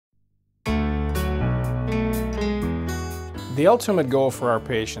The ultimate goal for our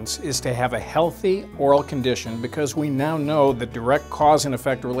patients is to have a healthy oral condition because we now know the direct cause and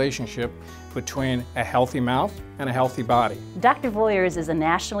effect relationship between a healthy mouth and a healthy body. Dr. Voiers is a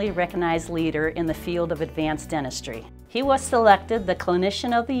nationally recognized leader in the field of advanced dentistry. He was selected the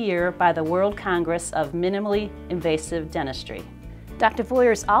Clinician of the Year by the World Congress of Minimally-Invasive Dentistry. Dr.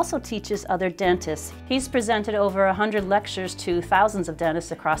 Voiers also teaches other dentists. He's presented over 100 lectures to thousands of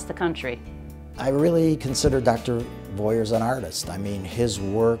dentists across the country. I really consider Dr. Voiers an artist. I mean, his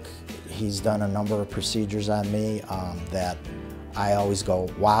work, he's done a number of procedures on me that I always go,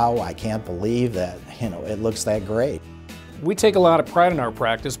 wow, I can't believe that, it looks that great. We take a lot of pride in our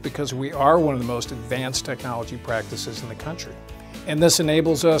practice because we are one of the most advanced technology practices in the country. And this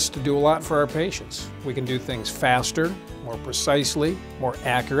enables us to do a lot for our patients. We can do things faster, more precisely, more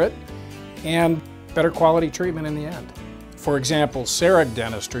accurate, and better quality treatment in the end. For example, CEREC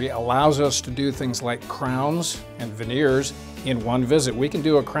dentistry allows us to do things like crowns and veneers in one visit. We can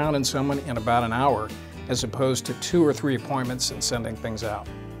do a crown in someone in about an hour as opposed to 2 or 3 appointments and sending things out.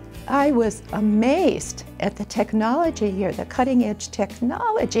 I was amazed at the technology here, the cutting edge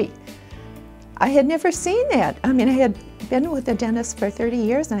technology. I had never seen that. I mean, I had been with a dentist for 30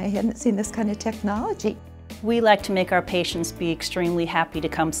 years and I hadn't seen this kind of technology. We like to make our patients be extremely happy to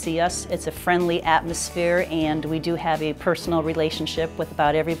come see us. It's a friendly atmosphere and we do have a personal relationship with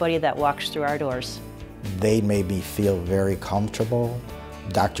about everybody that walks through our doors. They made me feel very comfortable.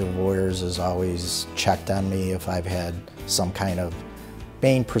 Dr. Voiers has always checked on me if I've had some kind of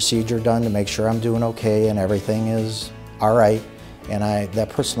main procedure done to make sure I'm doing okay and everything is all right. And that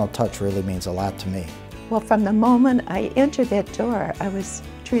personal touch really means a lot to me. Well, from the moment I entered that door, I was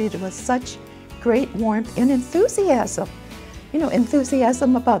treated with such great warmth and enthusiasm.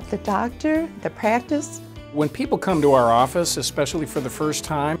 Enthusiasm about the doctor, the practice. When people come to our office, especially for the first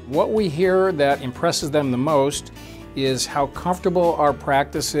time, what we hear that impresses them the most is how comfortable our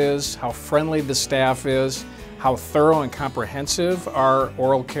practice is, how friendly the staff is, how thorough and comprehensive our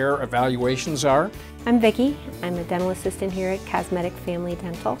oral care evaluations are. I'm Vicki. I'm a dental assistant here at Cosmetic Family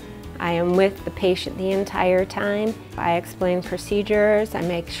Dental. I am with the patient the entire time. I explain procedures, I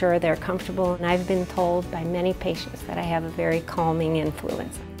make sure they're comfortable, and I've been told by many patients that I have a very calming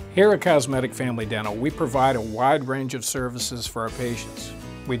influence. Here at Cosmetic Family Dental, we provide a wide range of services for our patients.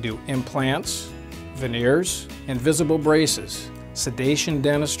 We do implants, veneers, invisible braces, sedation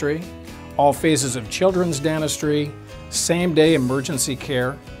dentistry, all phases of children's dentistry, same-day emergency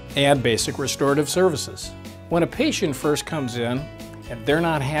care, and basic restorative services. When a patient first comes in, and they're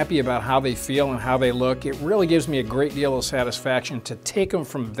not happy about how they feel and how they look, it really gives me a great deal of satisfaction to take them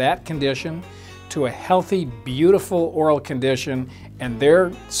from that condition to a healthy, beautiful oral condition, and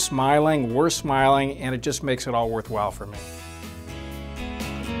they're smiling, we're smiling, and it just makes it all worthwhile for me.